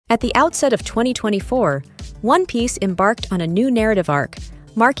At the outset of 2024, One Piece embarked on a new narrative arc,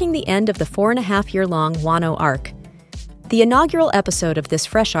 marking the end of the 4.5-year-long Wano arc. The inaugural episode of this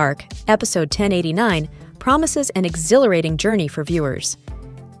fresh arc, episode 1089, promises an exhilarating journey for viewers.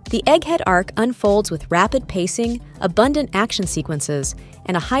 The Egghead arc unfolds with rapid pacing, abundant action sequences,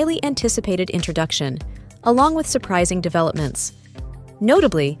 and a highly anticipated introduction, along with surprising developments.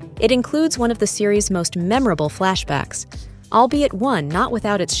 Notably, it includes one of the series' most memorable flashbacks, albeit one not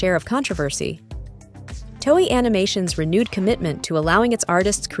without its share of controversy. Toei Animation's renewed commitment to allowing its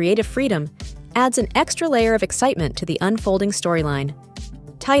artists creative freedom adds an extra layer of excitement to the unfolding storyline.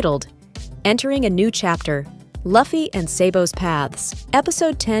 Titled, Entering a New Chapter, Luffy and Sabo's Paths,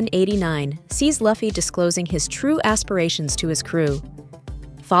 Episode 1089 sees Luffy disclosing his true aspirations to his crew.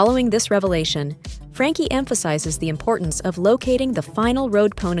 Following this revelation, Franky emphasizes the importance of locating the final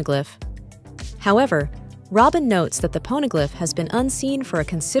Road Poneglyph. However, Robin notes that the poneglyph has been unseen for a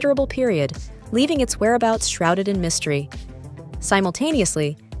considerable period, leaving its whereabouts shrouded in mystery.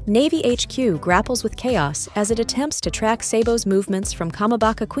 Simultaneously, Navy HQ grapples with chaos as it attempts to track Sabo's movements from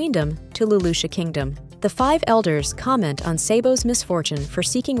Kamabakka Queendom to Lulusia Kingdom. The five elders comment on Sabo's misfortune for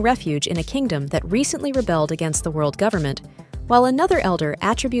seeking refuge in a kingdom that recently rebelled against the world government, while another elder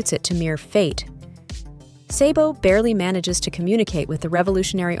attributes it to mere fate. Sabo barely manages to communicate with the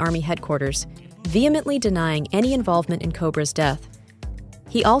Revolutionary Army headquarters, vehemently denying any involvement in Cobra's death.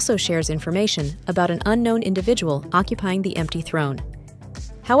 He also shares information about an unknown individual occupying the empty throne.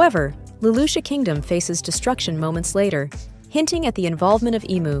 However, Lulusia Kingdom faces destruction moments later, hinting at the involvement of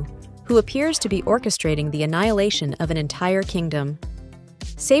Imu, who appears to be orchestrating the annihilation of an entire kingdom.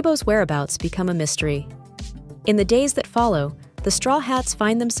 Sabo's whereabouts become a mystery. In the days that follow, the Straw Hats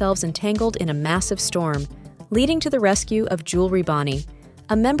find themselves entangled in a massive storm, leading to the rescue of Jewelry Bonnie,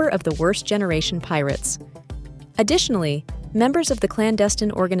 a member of the Worst Generation pirates. Additionally, members of the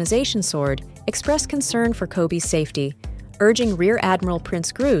clandestine organization Sword express concern for Kobe's safety, urging Rear Admiral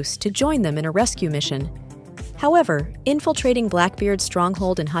Prince Groose to join them in a rescue mission. However, infiltrating Blackbeard's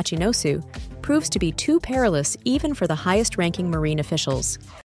stronghold in Hachinosu proves to be too perilous even for the highest-ranking Marine officials.